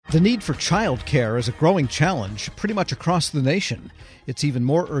The need for childcare is a growing challenge pretty much across the nation. It's even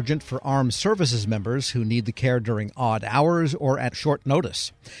more urgent for armed services members who need the care during odd hours or at short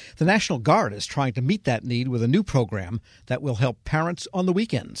notice. The National Guard is trying to meet that need with a new program that will help parents on the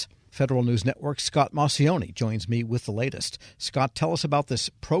weekends. Federal News Network's Scott Maucione joins me with the latest. Scott, tell us about this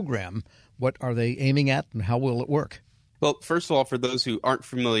program. What are they aiming at and how will it work? Well, first of all, for those who aren't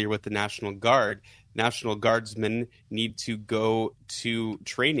familiar with the National Guard, National Guardsmen need to go to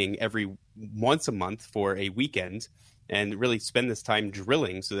training once a month for a weekend and really spend this time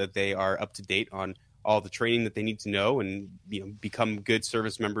drilling so that they are up to date on all the training that they need to know and become good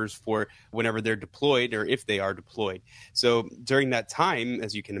service members for whenever they're deployed or if they are deployed. So during that time,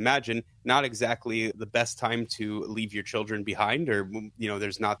 as you can imagine, not exactly the best time to leave your children behind, or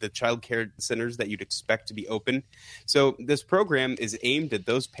there's not the child care centers that you'd expect to be open. So this program is aimed at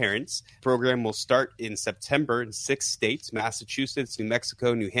those parents. The program will start in September in 6 states: Massachusetts, New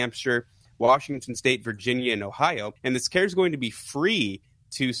Mexico, New Hampshire, Washington State, Virginia, and Ohio. And this care is going to be free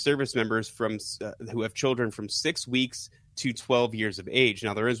to service members who have children from 6 weeks to 12 years of age.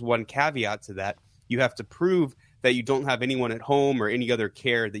 Now, there is one caveat to that. You have to prove that you don't have anyone at home or any other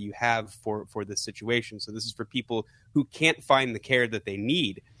care that you have for this situation. So this is for people who can't find the care that they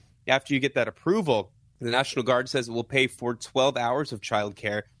need. After you get that approval, the National Guard says it will pay for 12 hours of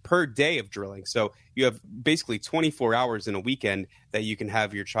childcare per day of drilling. So you have basically 24 hours in a weekend that you can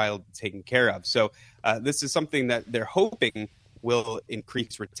have your child taken care of. So this is something that they're hoping will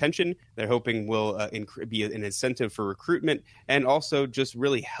increase retention. They're hoping will be an incentive for recruitment and also just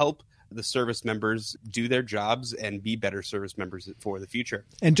really help the service members do their jobs and be better service members for the future.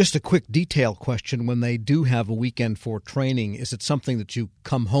 And just a quick detail question. When they do have a weekend for training, is it something that you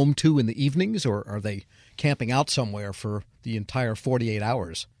come home to in the evenings, or are they camping out somewhere for the entire 48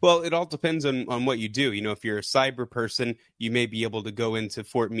 hours? Well, it all depends on what you do. If you're a cyber person, you may be able to go into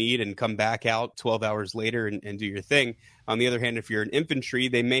Fort Meade and come back out 12 hours later and do your thing. On the other hand, if you're an infantry,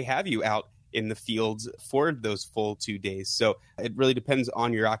 they may have you out in the fields for those full 2 days. So it really depends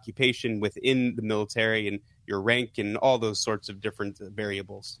on your occupation within the military and your rank and all those sorts of different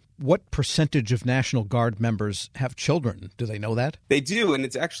variables. What percentage of National Guard members have children? Do they know that? They do, and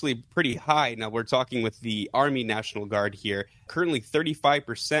it's actually pretty high. Now, we're talking with the Army National Guard here. Currently,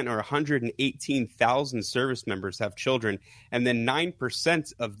 35% or 118,000 service members have children, and then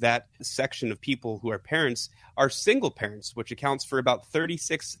 9% of that section of people who are parents are single parents, which accounts for about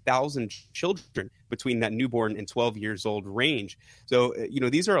 36,000 children between that newborn and 12 years old range. So,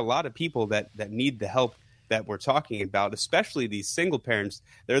 these are a lot of people that need the help that we're talking about, especially these single parents.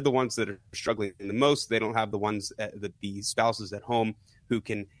 They're the ones that are struggling the most. They don't have the ones, the spouses at home who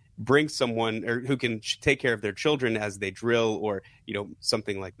can bring someone or who can take care of their children as they drill or,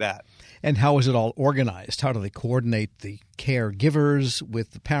 something like that. And how is it all organized? How do they coordinate the caregivers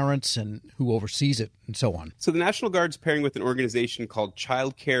with the parents and who oversees it and so on? So the National Guard's pairing with an organization called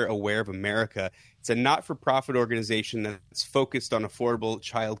Child Care Aware of America. It's a not-for-profit organization that's focused on affordable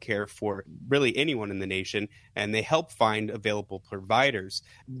child care for really anyone in the nation, and they help find available providers.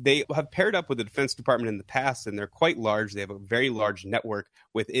 They have paired up with the Defense Department in the past, and they're quite large. They have a very large network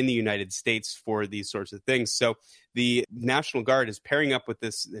within the United States for these sorts of things. So the National Guard is pairing up with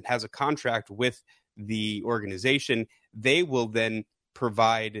this. It has a contract with the organization. They will then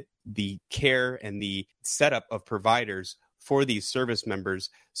provide the care and the setup of providers for these service members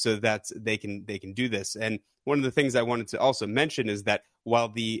so that they can do this. And one of the things I wanted to also mention is that while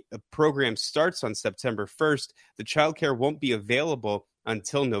the program starts on September 1st, the childcare won't be available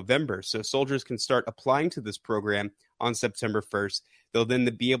until November. So soldiers can start applying to this program on September 1st. They'll then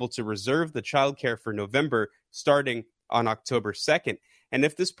be able to reserve the childcare for November starting on October 2nd. And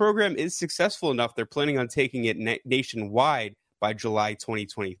if this program is successful enough, they're planning on taking it nationwide by July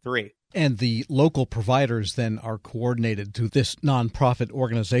 2023. And the local providers then are coordinated to this nonprofit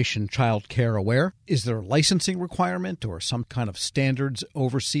organization, Child Care Aware. Is there a licensing requirement or some kind of standards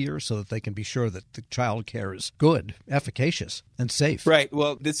overseer so that they can be sure that the child care is good, efficacious, and safe? Right.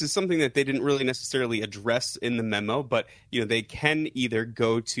 Well, this is something that they didn't really necessarily address in the memo, but they can either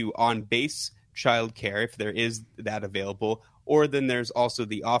go to on-base child care if there is that available, or then there's also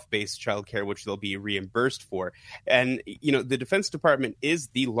the off-base childcare, which they'll be reimbursed for. And, the Defense Department is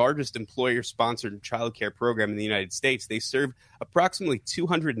the largest employer-sponsored childcare program in the United States. They serve approximately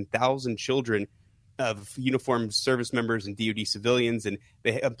 200,000 children of uniformed service members and DoD civilians, and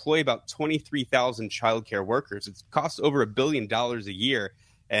they employ about 23,000 childcare workers. It costs over $1 billion a year,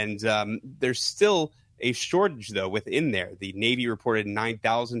 and there's still a shortage, though, within there. The Navy reported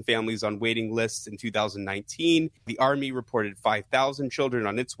 9,000 families on waiting lists in 2019. The Army reported 5,000 children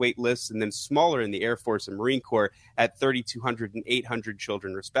on its wait lists, and then smaller in the Air Force and Marine Corps at 3,200 and 800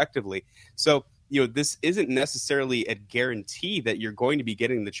 children, respectively. So, this isn't necessarily a guarantee that you're going to be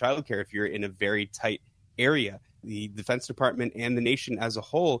getting the childcare if you're in a very tight area. The Defense Department and the nation as a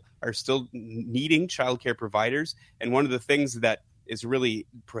whole are still needing childcare providers. And one of the things that is really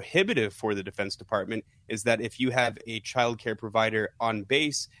prohibitive for the Defense Department is that if you have a childcare provider on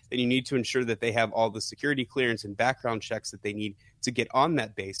base, then you need to ensure that they have all the security clearance and background checks that they need to get on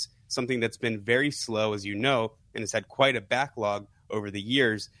that base, something that's been very slow, as you know, and has had quite a backlog over the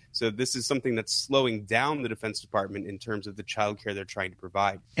years. So this is something that's slowing down the Defense Department in terms of the child care they're trying to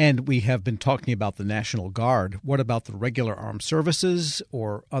provide. And we have been talking about the National Guard. What about the regular armed services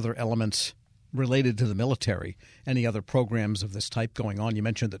or other elements related to the military? Any other programs of this type going on? You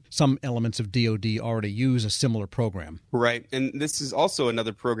mentioned that some elements of DoD already use a similar program. Right. And this is also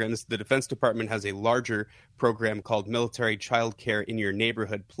another program. The Defense Department has a larger program called Military Child Care in Your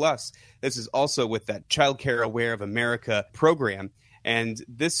Neighborhood Plus. This is also with that Child Care Aware of America program. And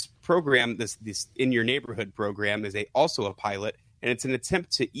this program, this In Your Neighborhood program, is also a pilot, and it's an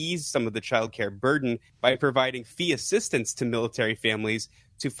attempt to ease some of the child care burden by providing fee assistance to military families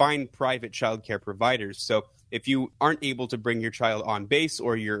to find private child care providers. So if you aren't able to bring your child on base,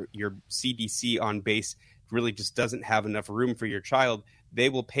 or your CDC on base really just doesn't have enough room for your child, they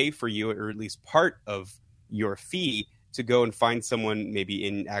will pay for you, or at least part of your fee, to go and find someone maybe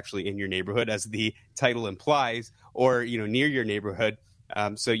in your neighborhood, as the title implies, or near your neighborhood.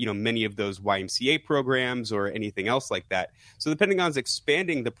 So many of those YMCA programs or anything else like that. So the Pentagon is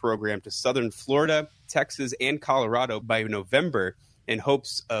expanding the program to southern Florida, Texas, and Colorado by November in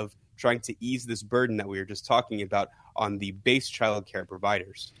hopes of trying to ease this burden that we were just talking about on the base child care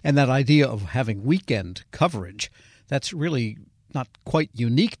providers. And that idea of having weekend coverage, that's really not quite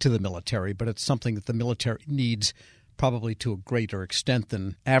unique to the military, but it's something that the military needs probably to a greater extent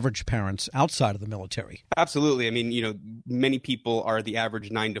than average parents outside of the military. Absolutely. I mean, many people are the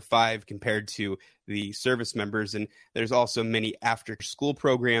average 9 to 5 compared to the service members. And there's also many after school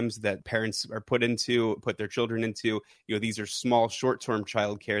programs that parents are put their children into. These are small, short-term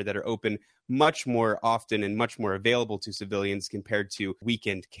childcare that are open much more often and much more available to civilians compared to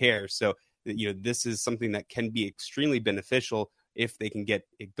weekend care. So, this is something that can be extremely beneficial if they can get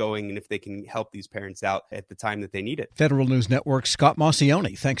it going and if they can help these parents out at the time that they need it. Federal News Network's Scott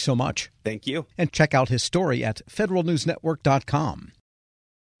Maucione, thanks so much. Thank you. And check out his story at federalnewsnetwork.com.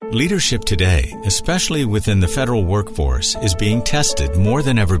 Leadership today, especially within the federal workforce, is being tested more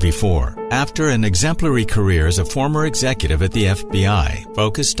than ever before. After an exemplary career as a former executive at the FBI,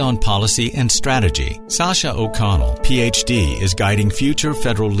 focused on policy and strategy, Sasha O'Connell, Ph.D., is guiding future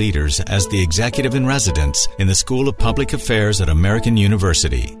federal leaders as the executive in residence in the School of Public Affairs at American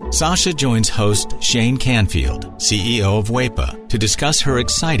University. Sasha joins host Shane Canfield, CEO of WEPA, to discuss her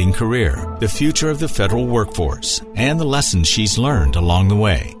exciting career, the future of the federal workforce, and the lessons she's learned along the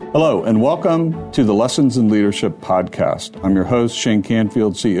way. Hello, and welcome to the Lessons in Leadership podcast. I'm your host, Shane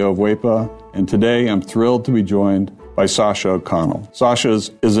Canfield, CEO of WEPA, and today I'm thrilled to be joined by Sasha O'Connell. Sasha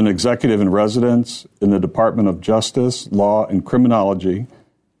is an executive in residence in the Department of Justice, Law, and Criminology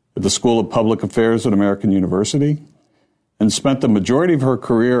at the School of Public Affairs at American University, and spent the majority of her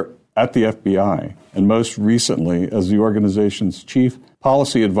career at the FBI, and most recently as the organization's Chief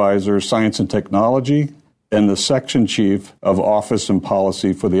Policy Advisor, Science and Technology, and the Section Chief of Office and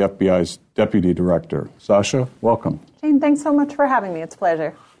Policy for the FBI's Deputy Director. Sasha, welcome. Shane, thanks so much for having me. It's a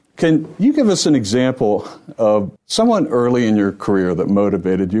pleasure. Can you give us an example of someone early in your career that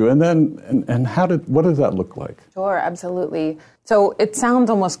motivated you, and then what did that look like? Sure, absolutely. So it sounds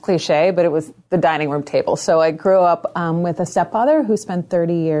almost cliche, but it was the dining room table. So I grew up with a stepfather who spent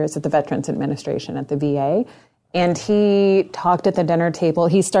 30 years at the Veterans Administration at the VA, and he talked at the dinner table.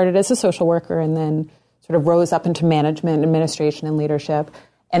 He started as a social worker and then sort of rose up into management, administration, and leadership.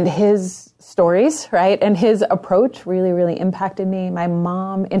 And his stories, right, and his approach really, really impacted me. My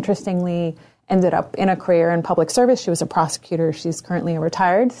mom, interestingly, ended up in a career in public service. She was a prosecutor. She's currently a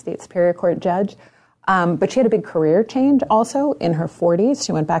retired state superior court judge. But she had a big career change also in her 40s.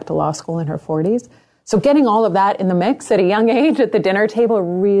 She went back to law school in her 40s. So getting all of that in the mix at a young age at the dinner table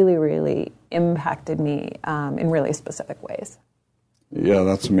really, really impacted me in really specific ways. Yeah,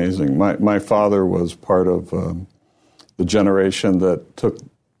 that's amazing. My father was part of the generation that took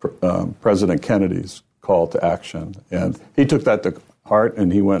President Kennedy's call to action. And he took that to heart,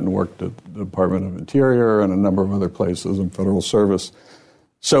 and he went and worked at the Department of Interior and a number of other places in federal service.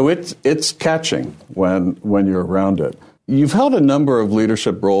 So it's catching when you're around it. You've held a number of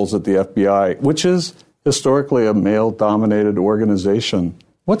leadership roles at the FBI, which is historically a male-dominated organization.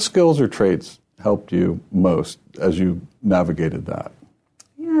 What skills or traits helped you most as you navigated that?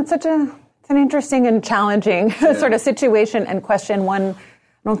 Yeah, it's an interesting and challenging sort of situation and question. One, I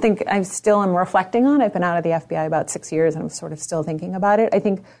don't think I still am reflecting on. I've been out of the FBI about 6 years, and I'm sort of still thinking about it. I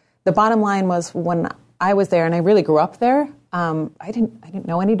think the bottom line was when I was there, and I really grew up there, I didn't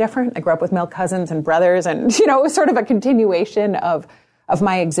know any different. I grew up with male cousins and brothers, and it was sort of a continuation of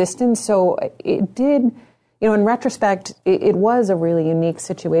my existence. So it did, in retrospect, it was a really unique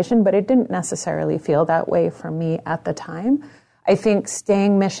situation, but it didn't necessarily feel that way for me at the time. I think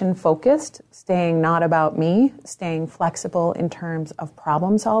staying mission focused, staying not about me, staying flexible in terms of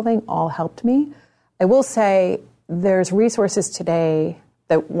problem solving all helped me. I will say there's resources today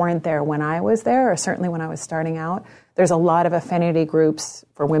that weren't there when I was there, or certainly when I was starting out. There's a lot of affinity groups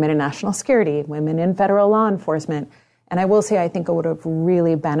for women in national security, women in federal law enforcement. And I will say I think I would have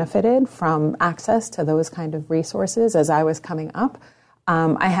really benefited from access to those kind of resources as I was coming up.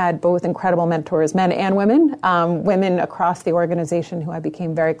 I had both incredible mentors, men and women, women across the organization who I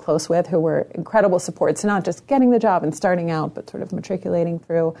became very close with, who were incredible supports, not just getting the job and starting out, but sort of matriculating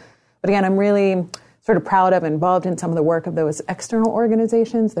through. But again, I'm really sort of proud of and involved in some of the work of those external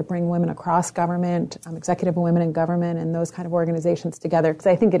organizations that bring women across government, executive women in government, and those kind of organizations together, because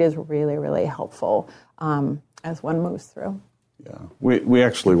I think it is really, really helpful as one moves through. Yeah, we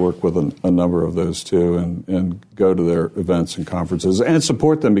actually work with a number of those too, and go to their events and conferences and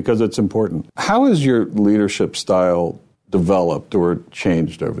support them because it's important. How has your leadership style developed or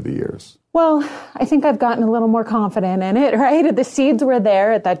changed over the years? Well, I think I've gotten a little more confident in it, right? The seeds were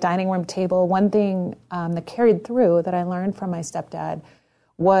there at that dining room table. One thing that carried through that I learned from my stepdad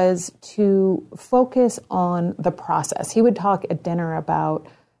was to focus on the process. He would talk at dinner about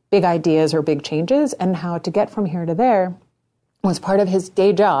big ideas or big changes and how to get from here to there was part of his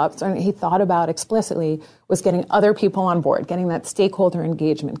day job. So he thought about explicitly was getting other people on board, getting that stakeholder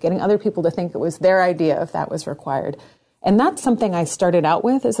engagement, getting other people to think it was their idea if that was required. And that's something I started out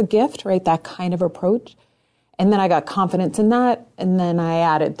with as a gift, right? That kind of approach. And then I got confidence in that, and then I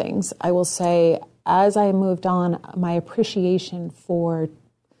added things. I will say, as I moved on, my appreciation for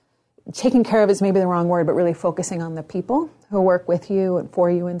taking care of is maybe the wrong word, but really focusing on the people who work with you and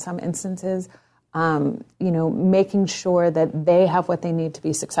for you in some instances, making sure that they have what they need to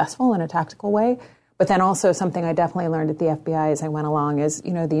be successful in a tactical way. But then also something I definitely learned at the FBI as I went along is,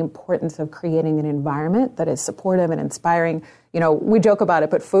 the importance of creating an environment that is supportive and inspiring. We joke about it,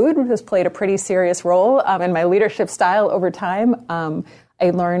 but food has played a pretty serious role in my leadership style over time. I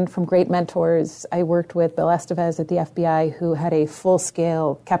learned from great mentors. I worked with Bill Estevez at the FBI, who had a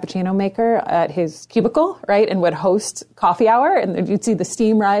full-scale cappuccino maker at his cubicle, right, and would host coffee hour, and you'd see the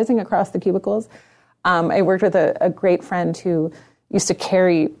steam rising across the cubicles. I worked with a great friend who used to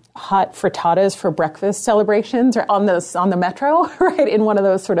carry hot frittatas for breakfast celebrations or on the metro, right, in one of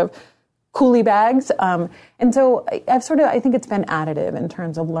those sort of coolie bags. And so I think it's been additive in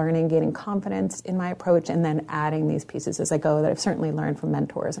terms of learning, gaining confidence in my approach, and then adding these pieces as I go that I've certainly learned from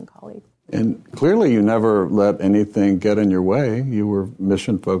mentors and colleagues. And clearly you never let anything get in your way. You were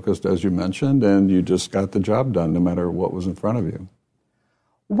mission focused, as you mentioned, and you just got the job done no matter what was in front of you.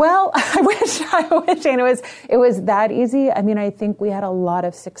 Well, I wish it was that easy. I mean, I think we had a lot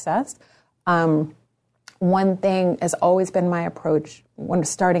of success. One thing has always been my approach when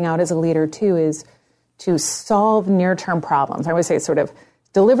starting out as a leader too is to solve near-term problems. I always say sort of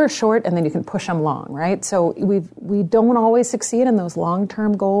deliver short and then you can push them long, right? So we don't always succeed in those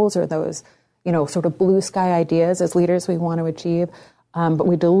long-term goals or those, sort of blue sky ideas as leaders we want to achieve. But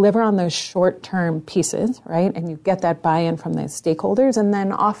we deliver on those short-term pieces, right? And you get that buy-in from the stakeholders, and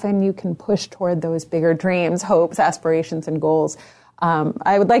then often you can push toward those bigger dreams, hopes, aspirations, and goals.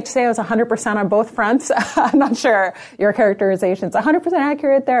 I would like to say I was 100% on both fronts. I'm not sure your characterization is 100%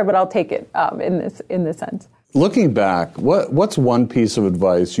 accurate there, but I'll take it in this sense. Looking back, what's one piece of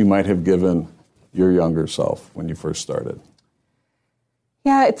advice you might have given your younger self when you first started?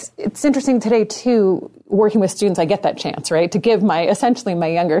 Yeah, it's interesting today, too, working with students, I get that chance, right, to give my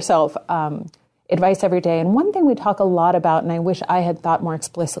younger self advice every day. And one thing we talk a lot about, and I wish I had thought more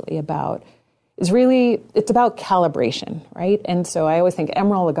explicitly about, is really, it's about calibration, right? And so I always think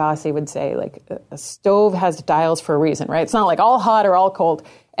Emeril Lagasse would say, like, a stove has dials for a reason, right? It's not like all hot or all cold.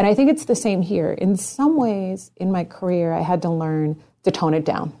 And I think it's the same here. In some ways, in my career, I had to learn to tone it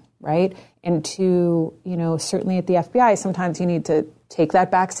down, right? And to, certainly at the FBI, sometimes you need to take that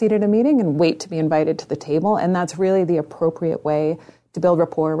back seat at a meeting and wait to be invited to the table. And that's really the appropriate way to build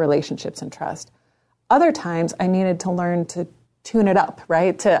rapport, relationships, and trust. Other times, I needed to learn to tune it up,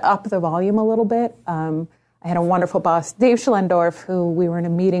 right? To up the volume a little bit. I had a wonderful boss, Dave Schlendorf, who we were in a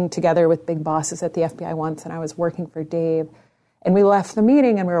meeting together with big bosses at the FBI once, and I was working for Dave. And we left the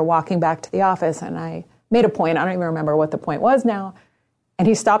meeting, and we were walking back to the office, and I made a point. I don't even remember what the point was now. And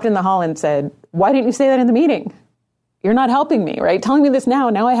he stopped in the hall and said, "Why didn't you say that in the meeting? You're not helping me, right? Telling me this now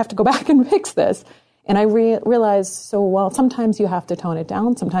I have to go back and fix this." And I realized, sometimes you have to tone it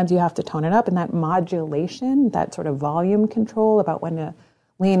down, sometimes you have to tone it up, and that modulation, that sort of volume control about when to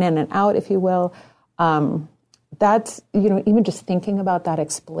lean in and out, if you will, that's, even just thinking about that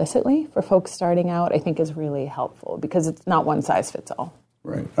explicitly for folks starting out, I think is really helpful because it's not one size fits all.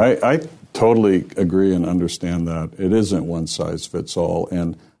 Right. I totally agree and understand that. It isn't one size fits all.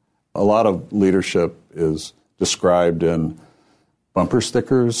 And a lot of leadership is described in bumper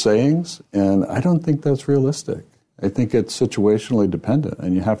stickers, sayings, and I don't think that's realistic. I think it's situationally dependent,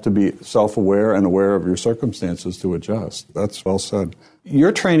 and you have to be self-aware and aware of your circumstances to adjust. That's well said.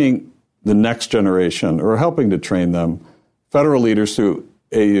 You're training the next generation, or helping to train them, federal leaders through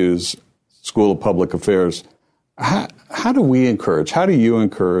AU's School of Public Affairs. How do you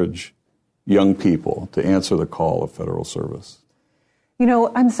encourage young people to answer the call of federal service?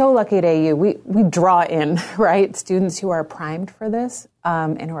 I'm so lucky at AU. We draw in, right, students who are primed for this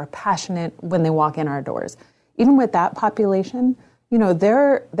and who are passionate when they walk in our doors. Even with that population,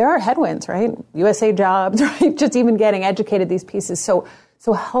 there are headwinds, right? USA jobs, right? Just even getting educated, these pieces. So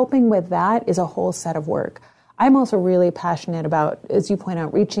helping with that is a whole set of work. I'm also really passionate about, as you point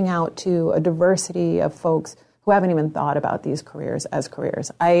out, reaching out to a diversity of folks who haven't even thought about these careers as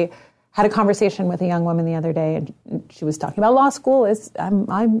careers. I had a conversation with a young woman the other day, and she was talking about law school.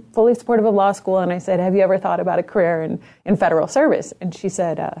 I'm fully supportive of law school, and I said, "Have you ever thought about a career in federal service?" And she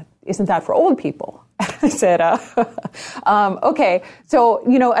said, "Isn't that for old people?" I said, "Okay." So,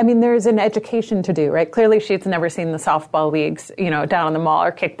 there's an education to do, right? Clearly, she's never seen the softball leagues, down on the mall,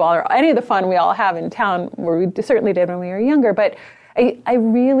 or kickball, or any of the fun we all have in town, where we certainly did when we were younger. But I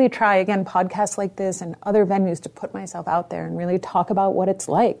really try, again, podcasts like this and other venues to put myself out there and really talk about what it's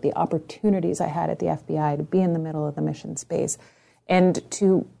like, the opportunities I had at the FBI to be in the middle of the mission space, and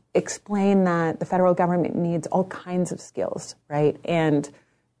to explain that the federal government needs all kinds of skills, right? And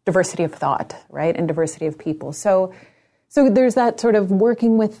diversity of thought, right? And diversity of people. So there's that sort of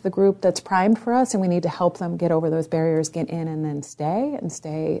working with the group that's primed for us, and we need to help them get over those barriers, get in, and then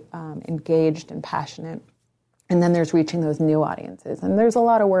stay engaged and passionate. And then there's reaching those new audiences. And there's a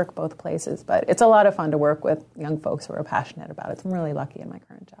lot of work both places, but it's a lot of fun to work with young folks who are passionate about it. So I'm really lucky in my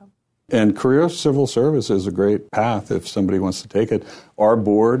current job. And career civil service is a great path if somebody wants to take it. Our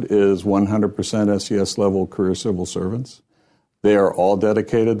board is 100% SES level career civil servants. They are all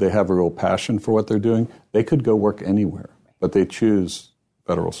dedicated. They have a real passion for what they're doing. They could go work anywhere, but they choose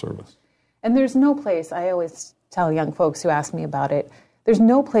federal service. And there's no place, I always tell young folks who ask me about it, there's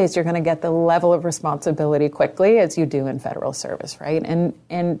no place you're going to get the level of responsibility quickly as you do in federal service, right?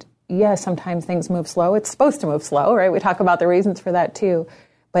 And yes, sometimes things move slow. It's supposed to move slow, right? We talk about the reasons for that too.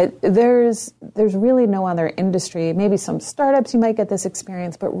 But there's really no other industry, maybe some startups you might get this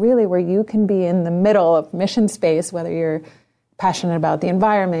experience, but really where you can be in the middle of mission space, whether you're passionate about the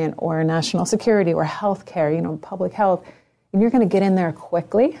environment or national security or healthcare, public health, and you're going to get in there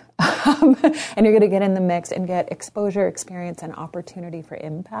quickly, and you're going to get in the mix and get exposure, experience, and opportunity for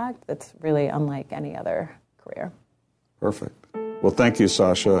impact that's really unlike any other career. Perfect. Well, thank you,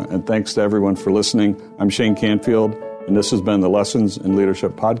 Sasha, and thanks to everyone for listening. I'm Shane Canfield, and this has been the Lessons in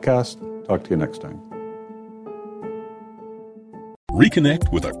Leadership podcast. Talk to you next time.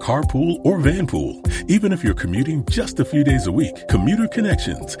 Reconnect with a carpool or vanpool. Even if you're commuting just a few days a week, Commuter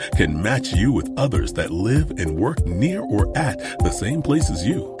Connections can match you with others that live and work near or at the same place as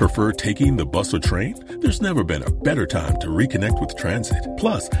you. Prefer taking the bus or train? There's never been a better time to reconnect with transit.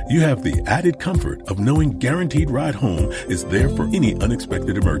 Plus, you have the added comfort of knowing Guaranteed Ride Home is there for any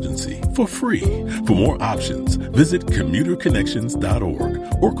unexpected emergency for free. For more options, visit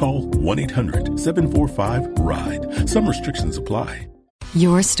commuterconnections.org or call 1-800-745-RIDE. Some restrictions apply.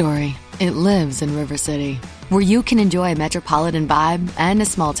 Your story. It lives in River City, where you can enjoy a metropolitan vibe and a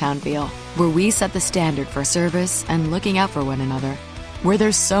small town feel, where we set the standard for service and looking out for one another, where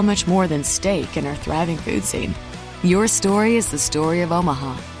there's so much more than steak in our thriving food scene. Your story is the story of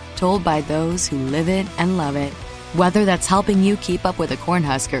Omaha, told by those who live it and love it, whether that's helping you keep up with the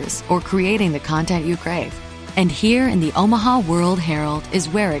Cornhuskers or creating the content you crave. And here in the Omaha World Herald is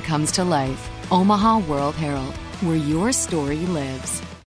where it comes to life. Omaha World Herald, where your story lives.